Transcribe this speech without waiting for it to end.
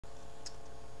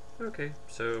Okay,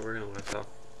 so we're gonna left off,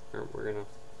 or we're gonna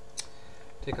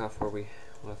take off where we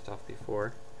left off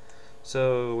before.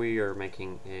 So we are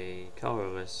making a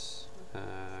colorless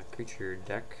creature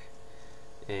deck,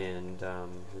 and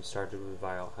we started with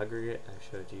Vile Aggregate. I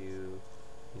showed you,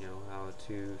 how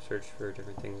to search for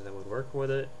different things that would work with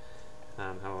it,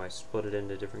 how I split it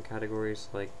into different categories,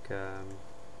 like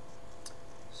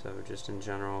so just in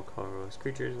general, colorless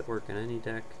creatures that work in any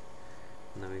deck,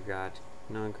 and then we've got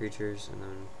non-creatures, and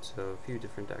then so a few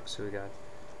different decks. So we got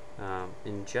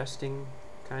ingesting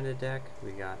kind of deck,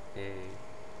 we got a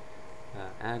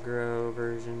aggro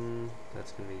version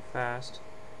that's going to be fast,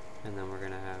 and then we're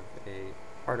going to have a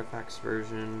artifacts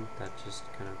version that just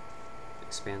kind of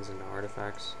expands into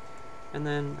artifacts, and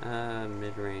then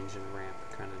mid-range and ramp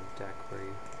kind of deck where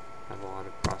you have a lot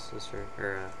of processor,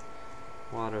 or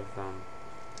a lot of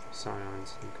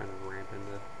scions, and kind of ramp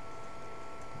into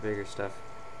bigger stuff.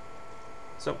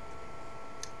 So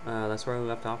that's where we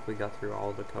left off. We got through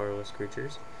all the colorless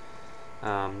creatures.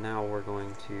 Now we're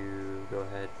going to go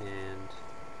ahead and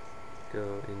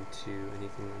go into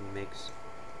anything that makes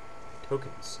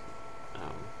tokens.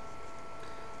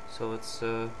 So let's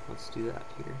do that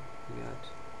here. We got,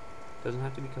 doesn't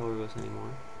have to be colorless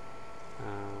anymore.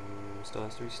 Still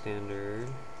has to be standard.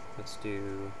 Let's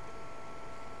do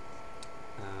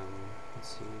let's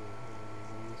see,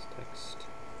 this text.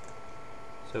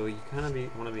 So you kind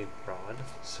of want to be broad.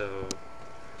 So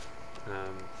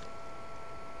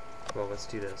well, let's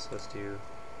do this. Let's do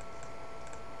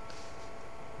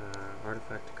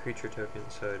artifact creature token.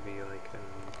 So it'd be like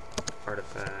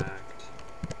artifact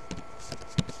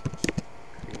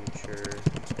creature.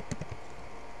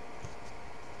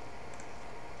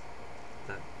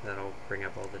 That'll bring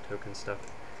up all the token stuff.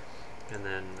 And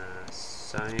then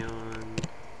scion.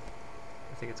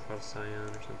 I think it's called scion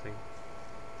or something.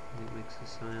 I think it makes a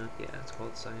scion. Yeah, it's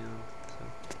called scion. So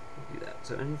we'll do that.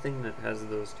 So anything that has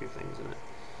those two things in it,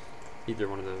 either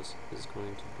one of those is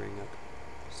going to bring up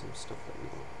some stuff that we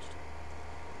want.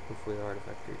 Hopefully the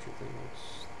artifact creature thing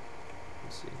works.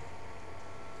 Let's see.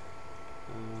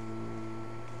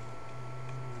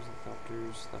 Where's the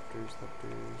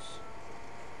Thopters?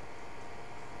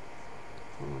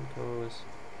 One colorless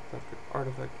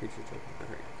artifact creature token.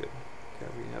 Alright, good. Okay,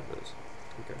 we have those.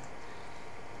 Okay.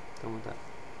 Done with that.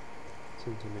 Let's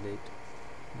intimidate.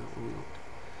 No, we won't.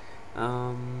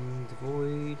 The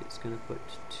void, it's gonna put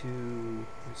two,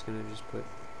 it's gonna just put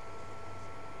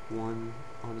one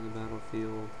onto the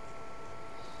battlefield.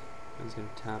 And it's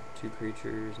gonna tap two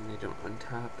creatures and they don't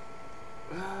untap.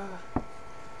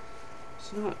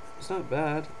 It's not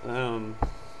bad.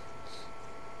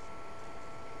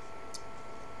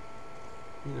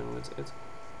 It's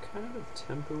kind of a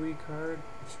tempo-y card,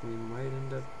 which we might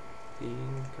end up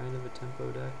being kind of a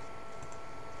tempo deck.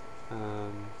 I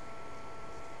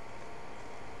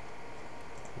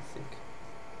think.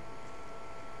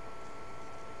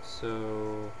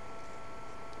 So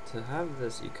to have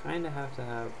this, you kind of have to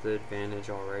have the advantage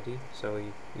already. So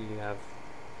you have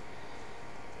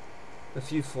a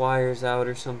few flyers out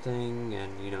or something,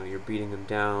 and you're beating them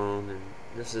down, and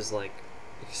this is like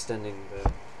extending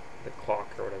the clock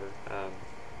or whatever.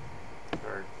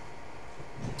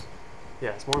 Yeah,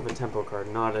 it's more of a tempo card,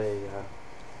 not a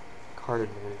card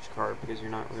advantage card, because you're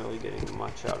not really getting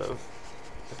much out of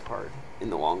the card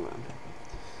in the long run.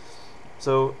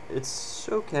 So it's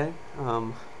okay.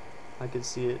 I could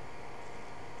see it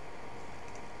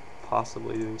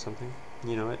possibly doing something.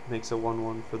 It makes a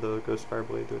 1/1 for the Ghost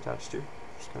Fireblade to attach to,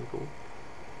 which is kind of cool.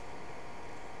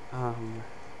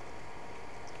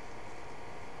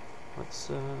 Let's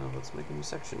make a new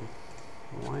section.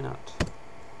 Why not?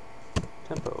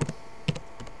 Tempo.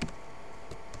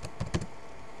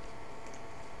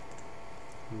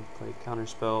 And play counter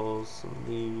spells, some of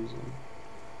these, and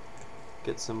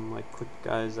get some like quick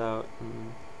guys out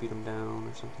and beat them down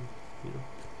or something.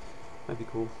 Might be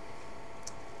cool.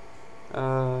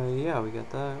 Yeah, we got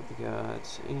that. We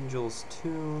got Angel's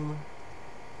Tomb.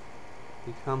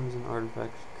 Becomes an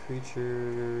artifact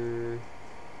creature,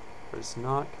 but it's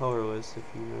not colorless. If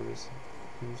you notice, it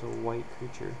becomes a white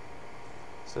creature,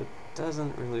 so it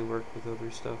doesn't really work with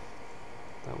other stuff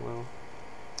that well.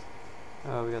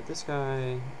 We got this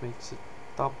guy, makes a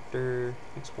Thopter,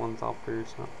 makes one Thopter,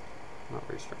 it's not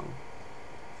very strong.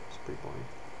 It's pretty boring.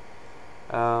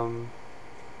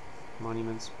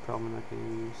 Monuments, probably not going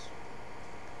to use.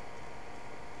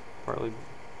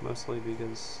 Mostly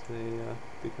because they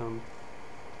become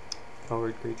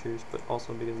colored creatures, but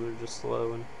also because they're just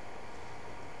slow and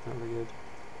not very good.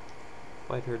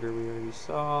 Blight Herder we already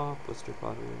saw, Blister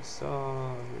Cloud we already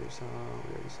saw, we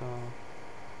already saw.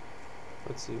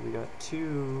 Let's see, we got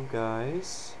two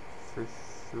guys for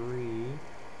 3.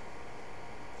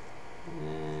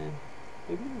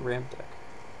 Maybe a ramp deck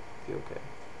would be okay.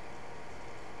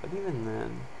 But even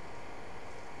then,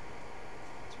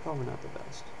 it's probably not the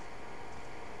best.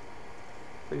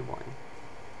 Pretty boring.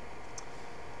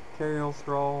 Carriel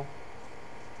Thrall,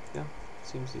 yeah,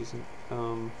 seems decent.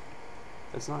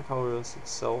 It's not colorless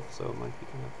itself, so it might be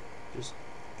kind of just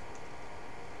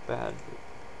bad, but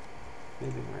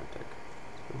maybe in ramp deck.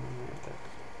 Let's put him in ramp deck.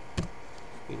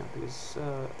 You know, because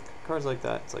cards like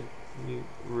that, it's like you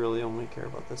really only care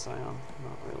about the Scion,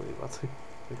 not really about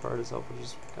the card itself, which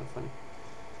is kind of funny.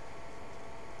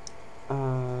 I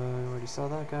already saw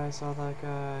that guy, saw that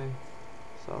guy.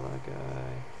 I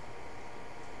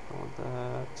want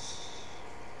that.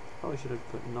 Probably should have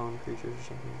put non-creatures or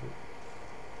something, but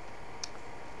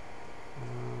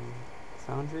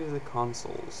Foundry of the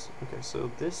Consoles. Okay,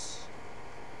 so this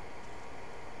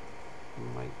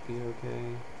might be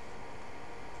okay.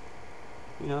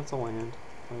 You know, it's a land.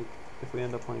 Like, if we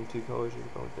end up playing 2 colors, you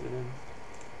could probably fit it in.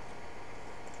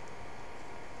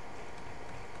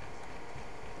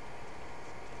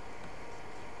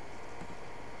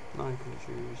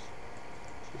 Non-creatures.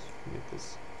 Just make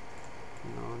this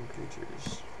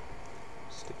non-creatures.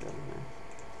 Stick that in there.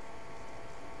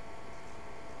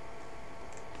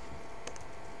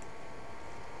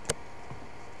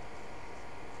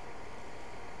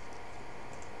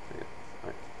 There we go.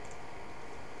 Alright.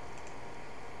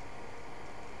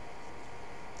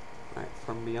 Alright,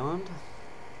 From Beyond.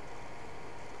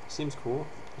 Seems cool.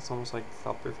 It's almost like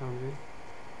Thopter Foundry.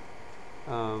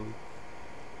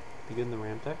 Be good in the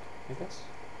ramp deck, I guess.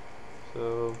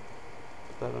 So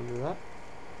put that under that.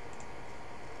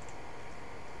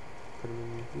 Put them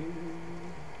in here.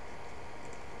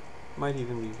 Might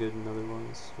even be good in other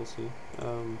ones. We'll see.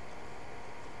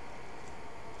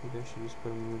 Maybe I should just put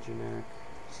them in the generic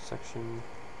section.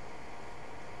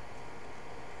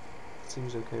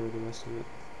 Seems okay with the rest of it.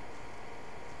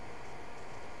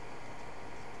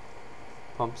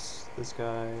 Pumps this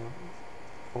guy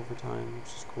over time,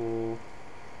 which is cool.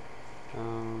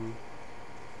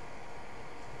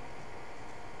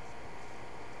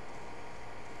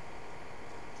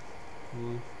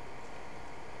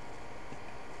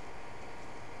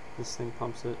 This thing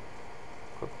pumps it.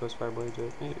 Equip Ghost Fireblade to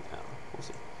it. Maybe, I don't know. We'll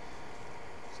see.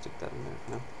 Stick that in there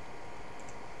for now.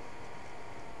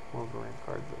 More of a ramp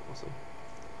card, but we'll see.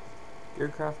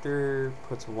 Gearcrafter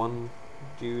puts 1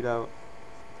 dude out.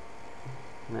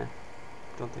 Nah.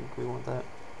 Don't think we want that.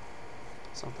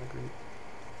 It's not that great.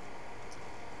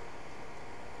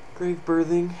 Grave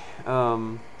Birthing.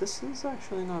 This is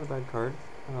actually not a bad card.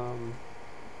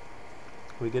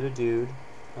 We get a dude.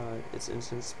 It's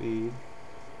instant speed.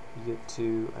 You get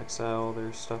to exile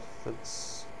their stuff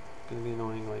that's going to be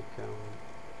annoying, like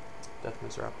Death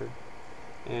Raptor.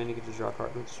 And you get to draw a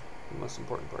card, which is the most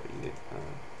important part. You get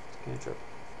cantrip.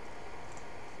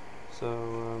 So,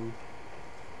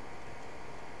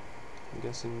 I'm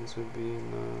guessing this would be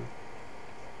in the...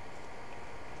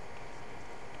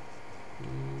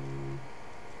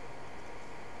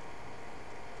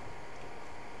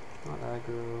 not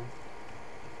aggro.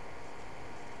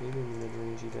 Maybe in the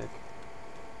mid-rangey deck.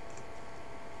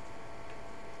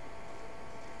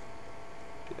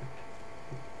 Yeah,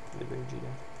 mid-rangey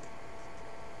deck.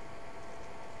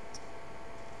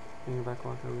 Finger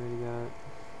Backlog we already got.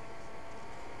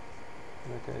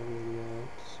 That guy we already got.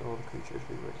 So all the creatures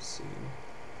we've already seen.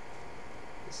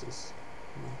 This is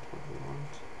not what we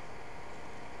want.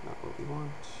 Not what we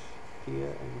want. Pia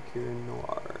and Kieran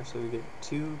Noir. So we get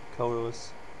 2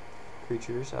 colorless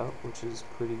creatures out, which is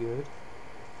pretty good.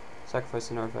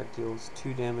 Sacrifice an artifact deals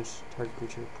 2 damage to target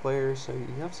creature player, so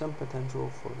you have some potential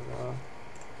for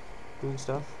doing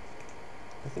stuff.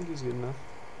 I think he's good enough.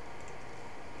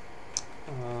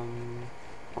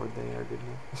 Or they are good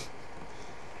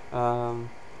enough.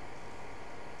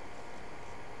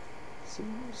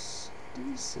 Seems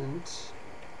decent.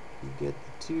 You get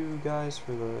the 2 guys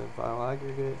for the Vile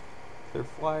Aggregate. They're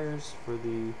flyers for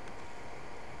the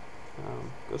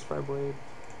Ghost Fireblade.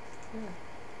 Yeah,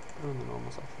 put them in the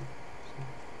normal section. So.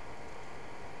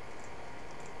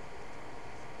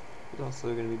 It's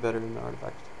also going to be better in the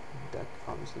artifact deck,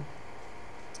 obviously.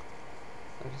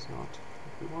 That is not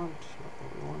what we want, not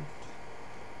what we want.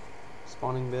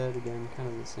 Spawning Bed, again, kind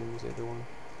of the same as the other one.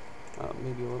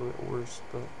 Maybe a little bit worse,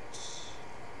 but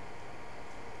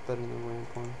better than the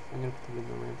ramp one. I'm going to put it in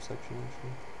the ramp section,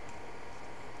 actually.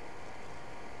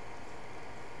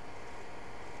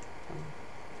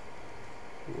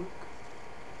 Work.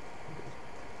 Okay.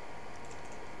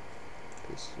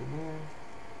 Paste it in there.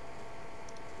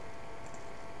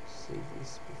 Save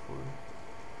this before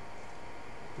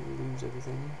we lose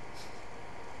everything.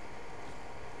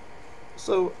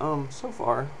 So, so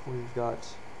far we've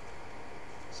got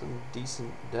some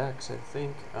decent decks, I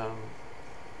think. I'm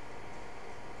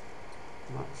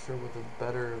not sure what the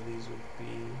better of these would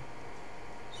be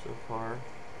so far.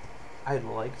 I'd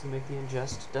like to make the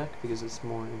ingest deck because it's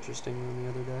more interesting than the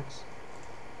other decks.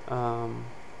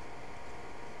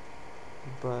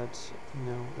 But you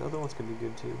know, the other ones could be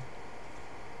good too.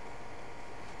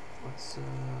 Let's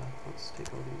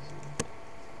take all these and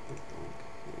put the link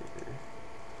here.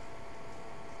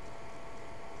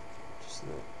 Just so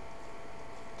that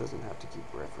it doesn't have to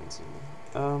keep referencing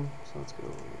them. So let's go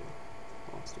over here.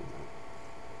 Well, let's do that.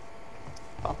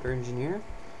 Thopter Engineer.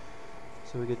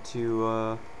 So we get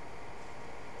to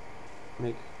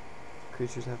make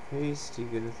creatures have haste. You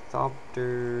get a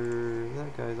Thopter.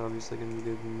 That guy's obviously going to be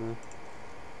good in the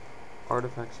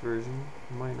artifacts version.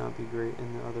 Might not be great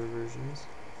in the other versions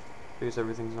because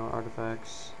everything's not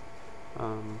artifacts.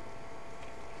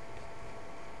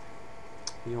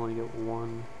 You only get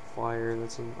one flyer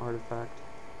that's an artifact,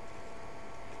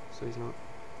 so he's not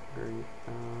great.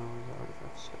 Where's the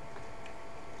artifact stack?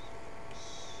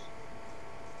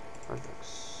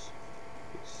 Artifacts.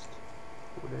 Paste.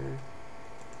 Over there.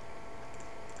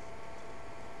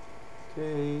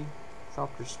 Okay.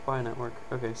 Thopter Spy Network.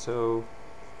 Okay, so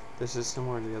this is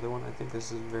similar to the other one. I think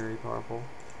this is very powerful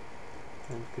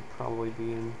and could probably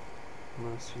be in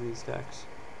most of these decks.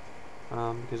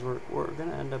 Because we're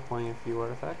gonna end up playing a few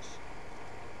artifacts.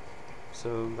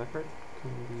 So that card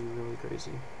can be really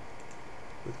crazy.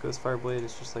 With Ghostfire Blade,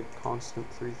 it's just like constant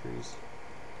 3/3s.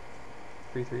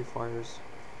 3/3 flyers,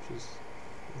 which is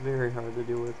very hard to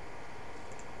deal with.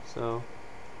 So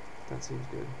that seems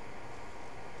good.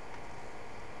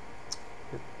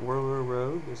 Whirler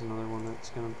Rogue is another one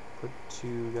that's gonna put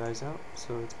 2 guys out,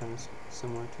 so it's kind of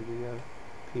similar to the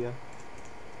Pia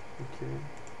Mercurian,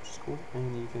 which is cool.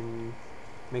 And you can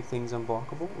make things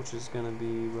unblockable, which is going to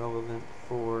be relevant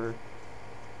for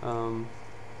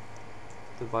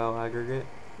the Vile Aggregate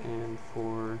and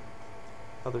for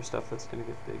other stuff that's going to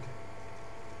get big.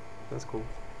 That's cool.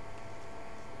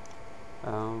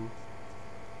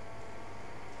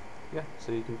 Yeah,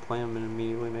 so you can play them and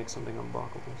immediately make something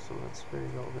unblockable, so that's very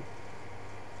relevant.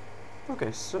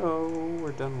 Okay, so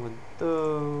we're done with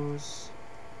those,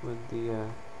 with the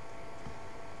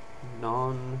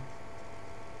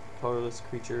non-colorless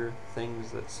creature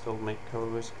things that still make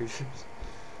colorless creatures.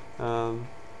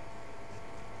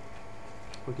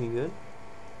 Looking good.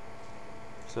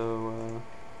 So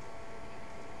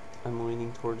I'm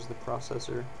leaning towards the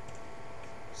processor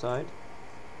side,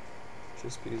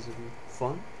 just because of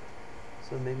fun.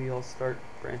 So maybe I'll start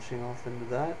branching off into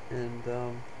that and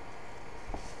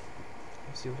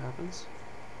see what happens.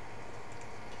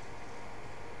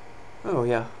 Oh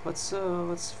yeah, let's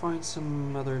find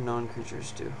some other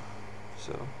non-creatures too.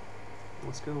 So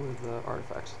let's go with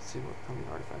artifacts. Let's see how many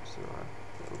artifacts there are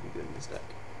that would be good in this deck.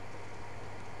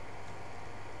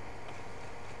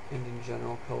 And in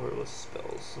general, colorless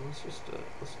spells. So let's just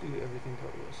let's do everything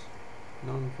colorless.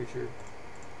 Non-creature,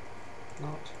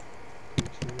 not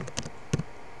creature,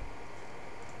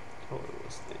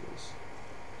 colorless things.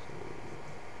 So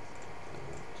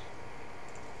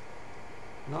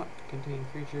not contain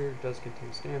creature, does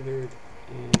contain standard,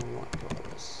 and we want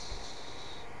colorless.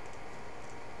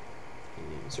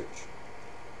 And search.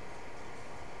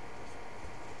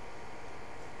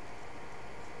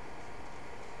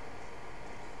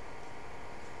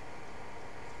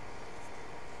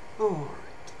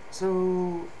 Alright,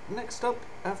 so next up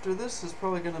after this is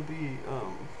probably going to be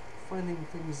finding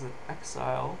things that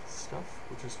exile stuff,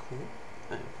 which is cool.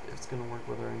 And it's going to work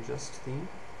with our ingest theme.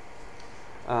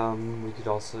 We could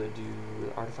also do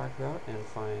the artifact route and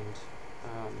find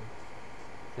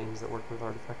things that work with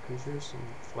artifact creatures and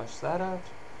flesh that out.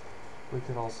 We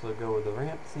could also go with the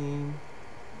ramp theme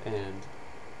and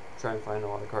try and find a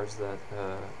lot of cards that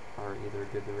are either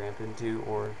good to ramp into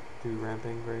or do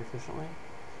ramping very efficiently.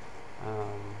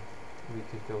 We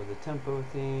could go with the tempo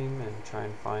theme and try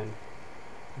and find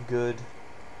good,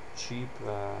 cheap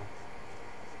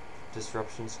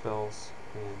disruption spells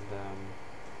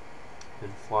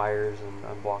and flyers and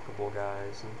unblockable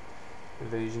guys and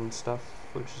evasion stuff,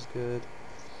 which is good.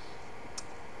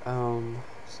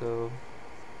 So,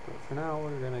 but for now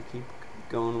we're gonna keep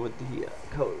going with the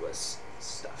colorless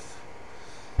stuff.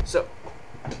 So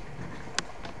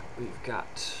we've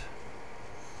got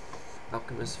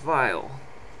Alchemist Vial,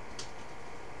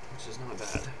 which is not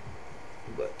bad,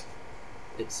 but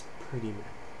it's pretty meh.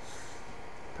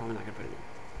 Probably not gonna put it in.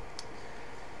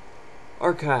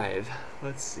 Archive.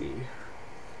 Let's see.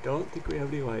 Don't think we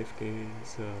have any life gain,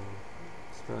 so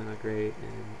it's probably not great.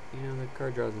 And you know, the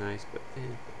card draw is nice, but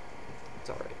it's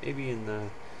alright. Maybe in the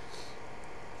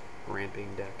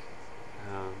ramping deck,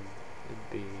 it'd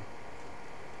be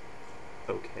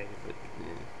okay, but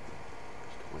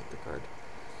just don't like the card.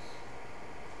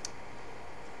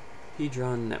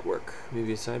 Hedron Network,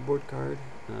 maybe a sideboard card.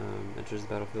 Enters the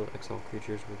battlefield, exile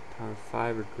creatures with power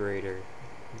 5 or greater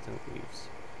without leaves.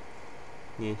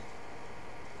 Yeah,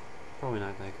 probably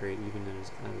not that great, even as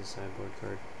a sideboard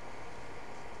card.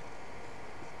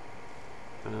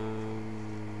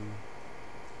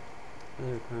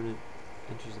 Other opponent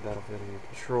enters the battlefield under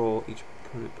control. Each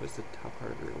opponent puts the top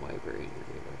card of your library in your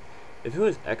graveyard. If it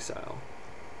was exile,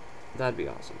 that'd be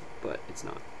awesome, but it's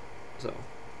not. So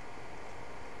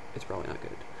it's probably not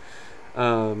good.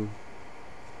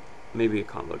 Maybe a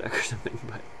combo deck or something,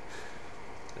 but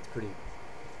that's pretty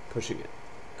pushing it.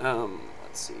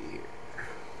 Let's see here.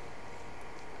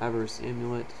 Avarice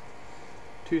Amulet.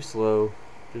 Too slow,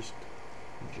 just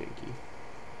janky.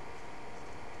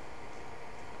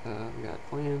 We got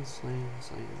lands.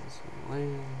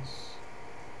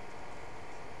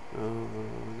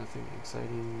 Nothing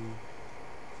exciting.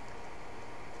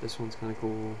 This one's kind of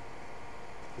cool.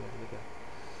 Yeah, like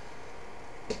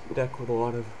a deck with a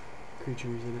lot of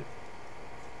creatures in it.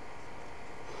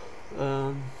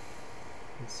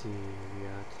 Let's see, we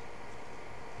got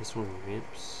this one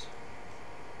ramps.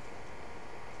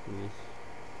 Yeah.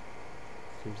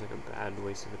 Seems like a bad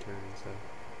waste of a turn, so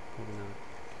probably not.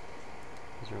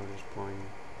 These are all just boring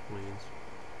lands.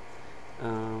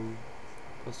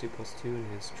 +2/+2 and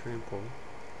has trample.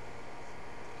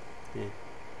 Yeah,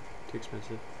 too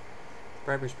expensive.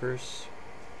 Briber's Purse.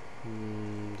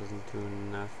 Doesn't do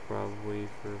enough probably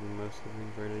for most of the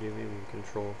things we're gonna do. Maybe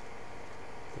control,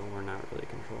 but we're not really a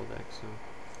control deck. So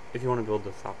if you want to build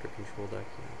the Thopter control deck,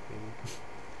 maybe.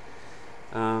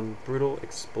 Brutal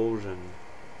Expulsion.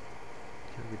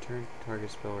 Can return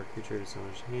target spell or creature to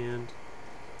someone's hand.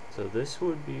 So this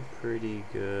would be pretty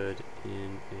good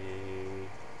in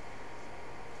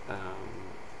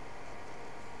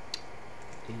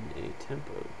a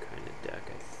tempo kind of deck,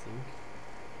 I think.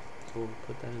 So we'll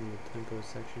put that in the tempo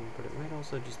section, but it might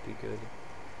also just be good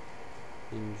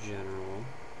in general.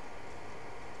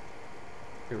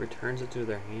 It returns it to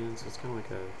their hands, so it's kind of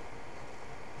like a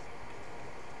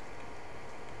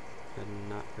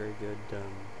not very good,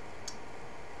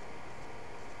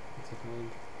 what's it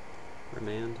called?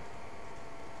 Remand?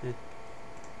 It's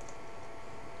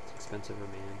expensive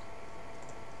remand.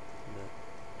 That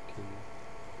can, I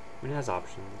mean, it has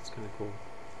options, it's kind of cool.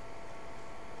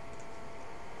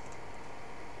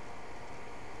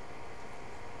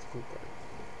 It's a cool card.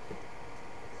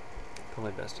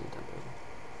 Probably best in tempo.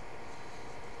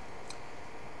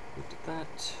 Looked at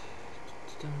that.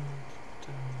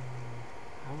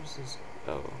 How is this?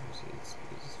 Oh, see, it's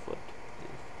flipped.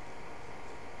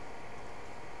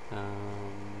 Yeah.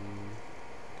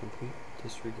 Complete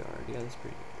disregard. Yeah, that's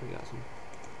pretty awesome.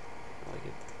 I like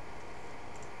it.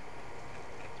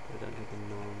 Let's put it down to the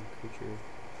non-creatures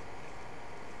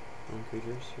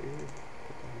here.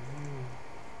 Put that in there.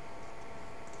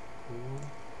 Cool.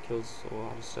 Kills a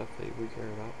lot of stuff that we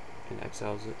care about and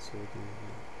exiles it so we can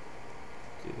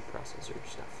do the processor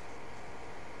stuff.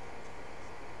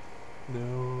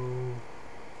 No.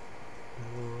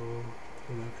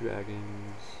 Don't have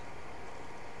dragons.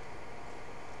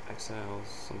 Exiles,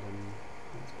 something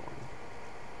that's boring.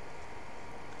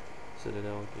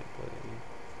 Citadel, can't play any.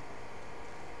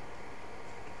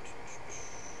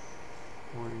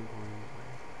 Boring.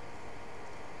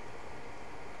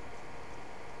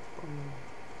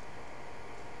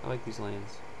 I like these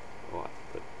lands a lot,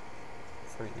 but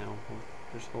for right now, we'll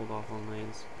just hold off on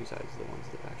lands besides the ones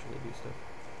that actually do stuff.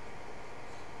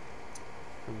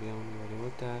 From Beyond, we already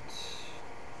looked at.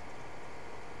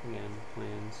 Again,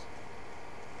 lands.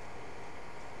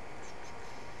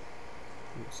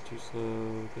 It's too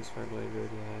slow. This Fireblade, we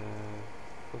already have.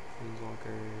 Flip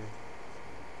Planeswalker.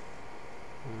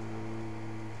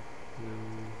 No.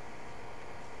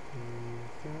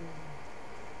 Okay.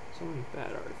 So many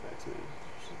bad artifacts, man.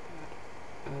 It's just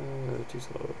bad. Too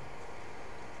slow.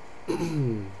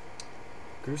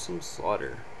 Gruesome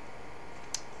Slaughter.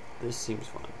 This seems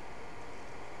fun.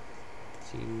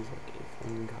 Seems like a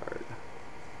fun card.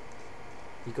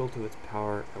 Equal to its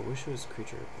power. I wish it was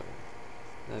creature player.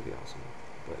 That'd be awesome.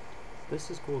 But this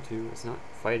is cool too. It's not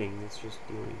fighting, it's just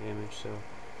dealing damage, so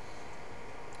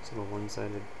it's like a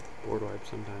one-sided board wipe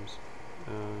sometimes.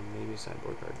 Maybe a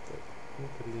sideboard card, but we'll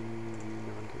put it in the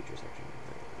non-creature section.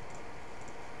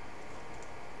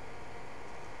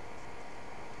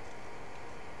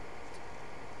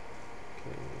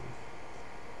 Okay.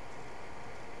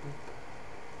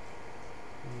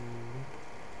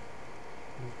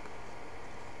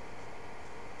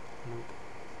 Nope.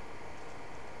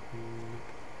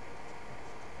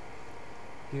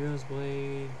 Hero's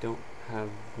Blade don't have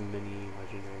many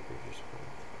legendary creatures.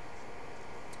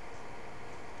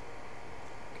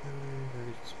 Counter,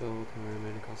 target spell, counter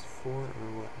mana costs 4 or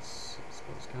less.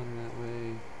 Spells counter that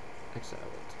way. Exile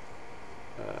it.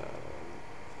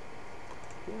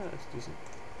 Yeah, that's decent.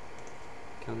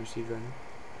 Counter Siege Rider.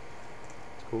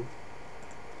 It's cool.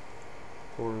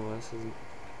 4 or less isn't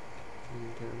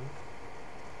terrible.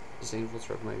 Disdainful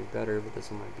Stroke might be better, but this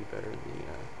one might be better in the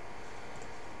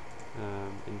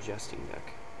Ingesting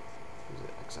deck. Is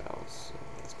it Exiles? So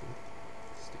that's cool.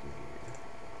 Sticking here.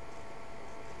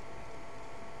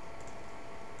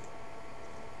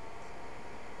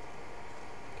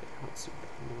 Okay, Hot Soup.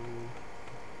 No.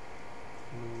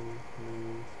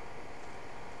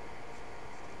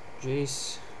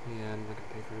 Jace. Yeah, I'm not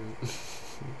gonna pay for him.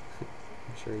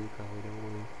 I'm sure you probably don't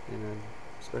want to,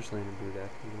 especially in a brew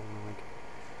deck, you don't want to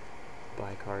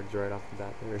buy cards right off the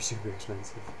bat that are super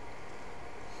expensive.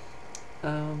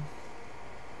 Boing.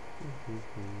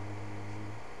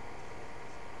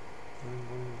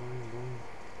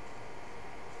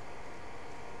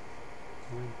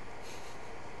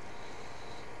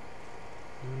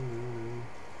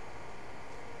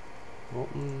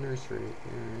 Molten Nursery,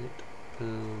 alright.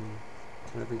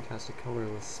 Whenever you cast a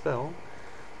colorless spell,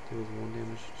 deals 1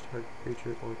 damage to target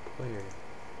creature or player.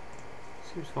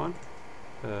 Seems fun.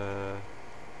 Jump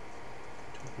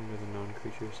into the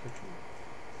non-creature section.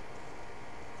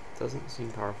 Doesn't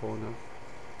seem powerful enough,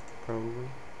 probably.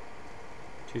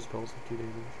 2 spells with 2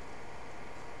 damage.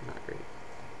 Not great.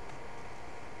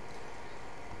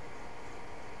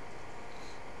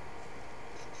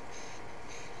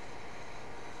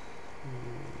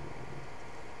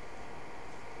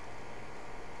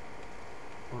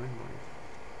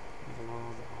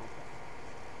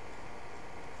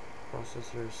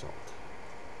 Processor Assault.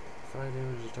 5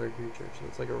 damage to target creature, so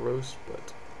it's like a roast,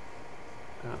 but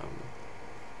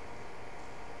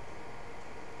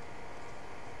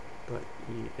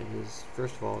it is,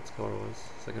 first of all, it's colorless.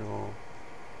 Second of all,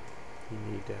 you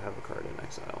need to have a card in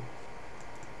exile.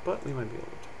 But we might be able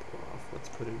to pull it off. Let's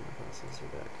put it in the processor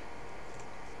deck.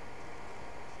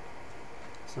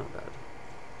 It's not bad.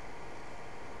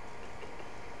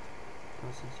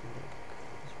 Processor deck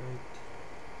is right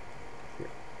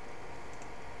here.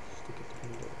 Stick it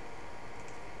in there.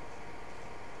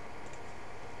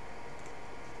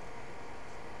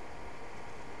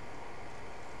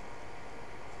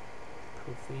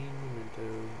 Profane Memento.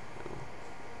 No.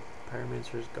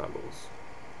 Pyromancer's Goggles.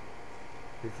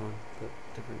 Pretty fun, but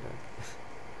different deck.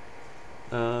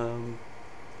 No.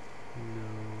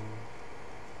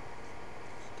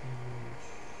 Damage.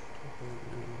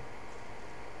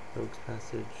 No. Rogue's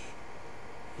Passage.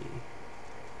 E.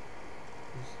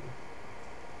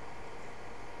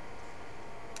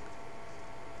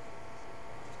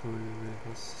 It's going to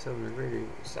cost 7 or greater. You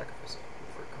want to sacrifice it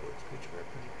for a colorless creature right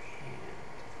in your hand.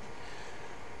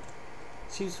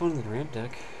 Seems fun in the ramp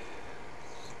deck.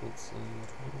 Let's put in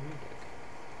the ramp deck.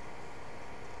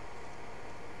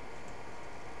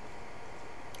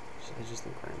 So I just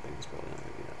think ramping is probably not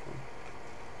going to be that fun.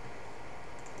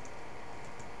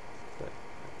 But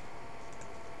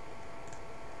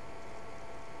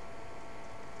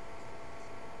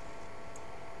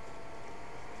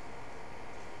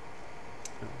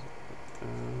I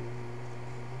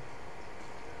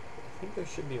think there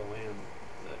should be a land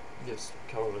that gives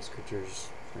colorless creatures,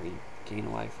 or you gain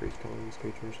a life for each colorless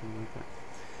creature or something like that.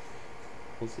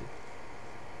 We'll see.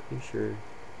 Pretty sure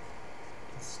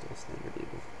it's still standard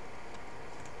evil.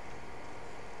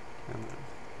 Come on.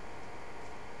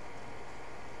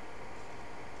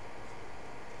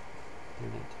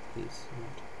 Internet is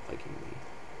not liking me.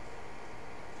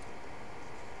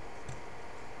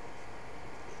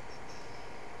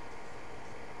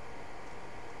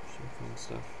 Some fun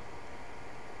stuff.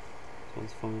 This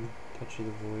one's fun. Touch of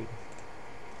the Void.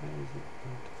 Why is it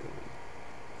not going?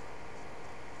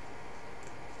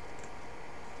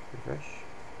 Refresh.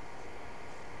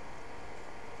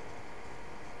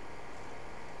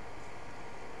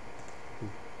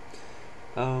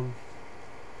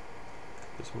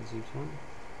 This one seems fun.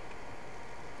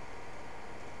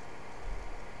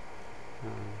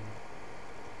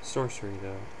 Sorcery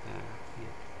though, yeah.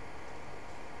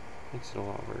 Makes it a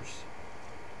lot worse.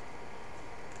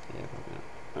 Yeah, probably not.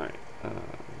 Alright,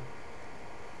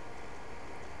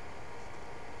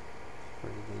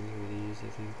 already been through these, I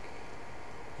think.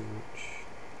 Pretty much.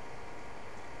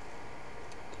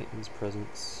 Titan's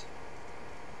Presence.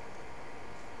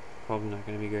 Probably not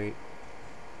going to be great.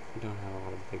 We don't have a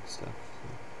lot of big stuff, so.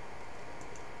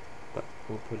 But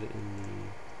we'll put it in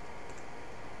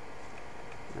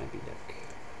the Nibby deck.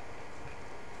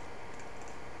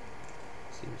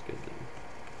 Seems good then.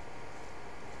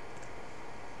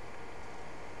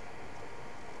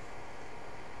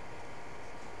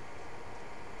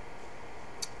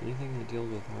 anything that deals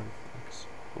with artifacts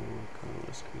or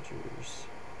colorless creatures.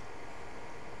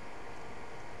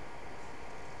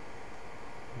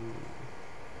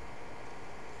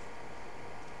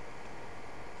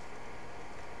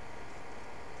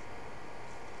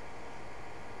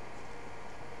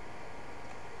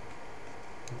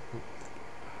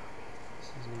 This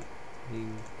is not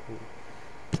being cool.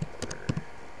 Try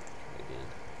again.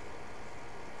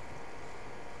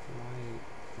 Why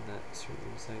that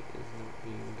certain site is not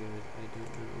being good, I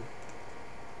don't know.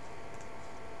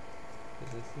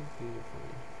 Because I think these are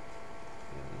fine.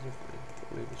 Yeah, these are fine. But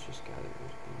maybe it's just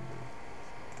gatherers being done.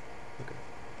 Okay.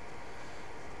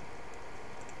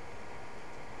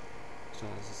 Still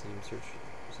has the same search,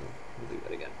 so we'll do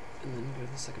that again. And then go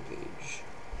to the second page.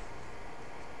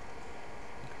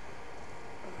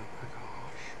 Oh my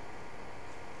gosh.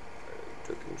 It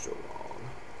took him so long.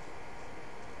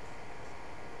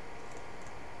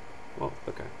 Well,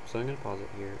 okay, so I'm going to pause it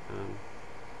here.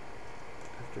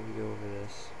 After we go over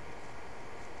this,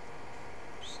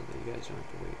 so that you guys don't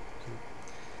have to wait.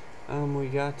 So, we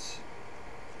got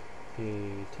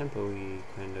a tempo-y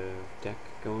kind of deck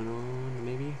going on,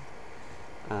 maybe.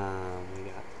 We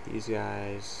got these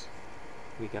guys.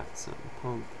 We got some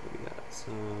pump. We got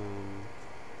some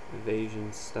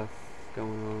evasion stuff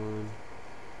going on.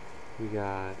 We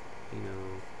got, you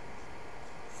know,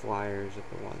 flyers at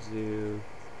the wazoo.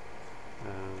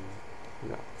 We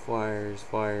got flyers.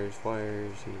 You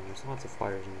know, there's lots of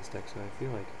flyers in this deck, so I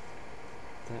feel like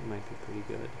that might be pretty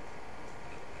good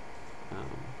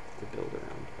to build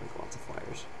around, like lots of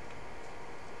flyers.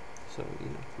 So, you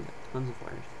know, we got tons of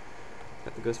flyers.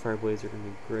 Got the Ghost Fire Blades are going to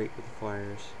be great with the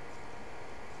flyers.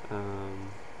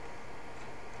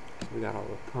 We got all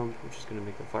the pump, which is going to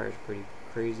make the flyers pretty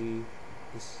crazy.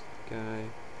 This guy.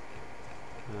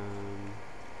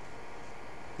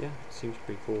 Yeah, seems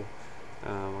pretty cool.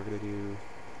 We're going to do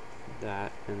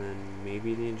that, and then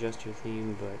maybe the Ingester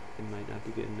theme, but it might not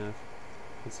be good enough.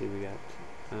 Let's see, we got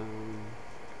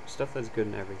stuff that's good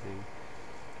in everything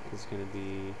is going to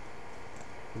be,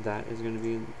 that is going to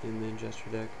be in the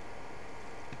Ingester deck,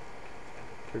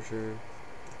 for sure.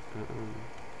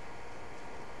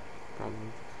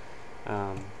 Probably.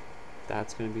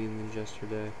 That's going to be in the Ingester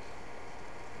deck.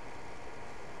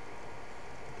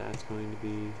 That's going to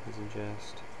be his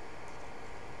ingest.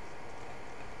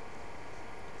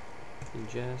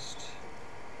 Ingest.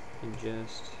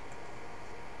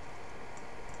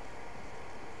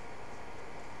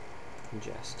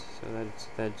 So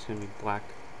that's going to be black,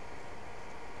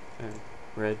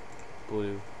 red,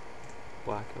 blue,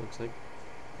 black. It looks like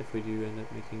if we do end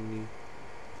up making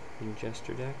the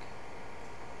ingester deck.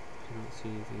 I don't see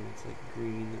anything that's like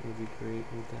green that would be great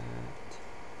with that.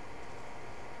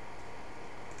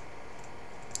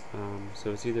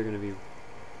 So it's either going to be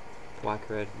black,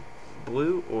 red,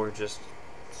 blue, or just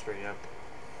straight up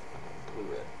blue,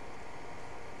 red,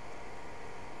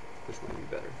 which might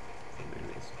be better for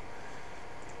mayonnaise.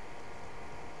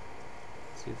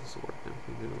 Let's see if this will work now.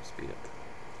 Maybe it'll speed up.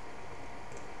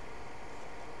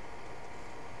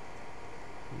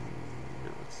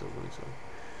 No, it's still going slow.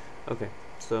 Okay,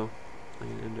 so I'm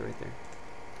going to end it right there,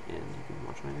 and you can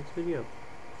watch my next video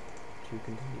to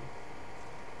continue.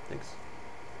 Thanks.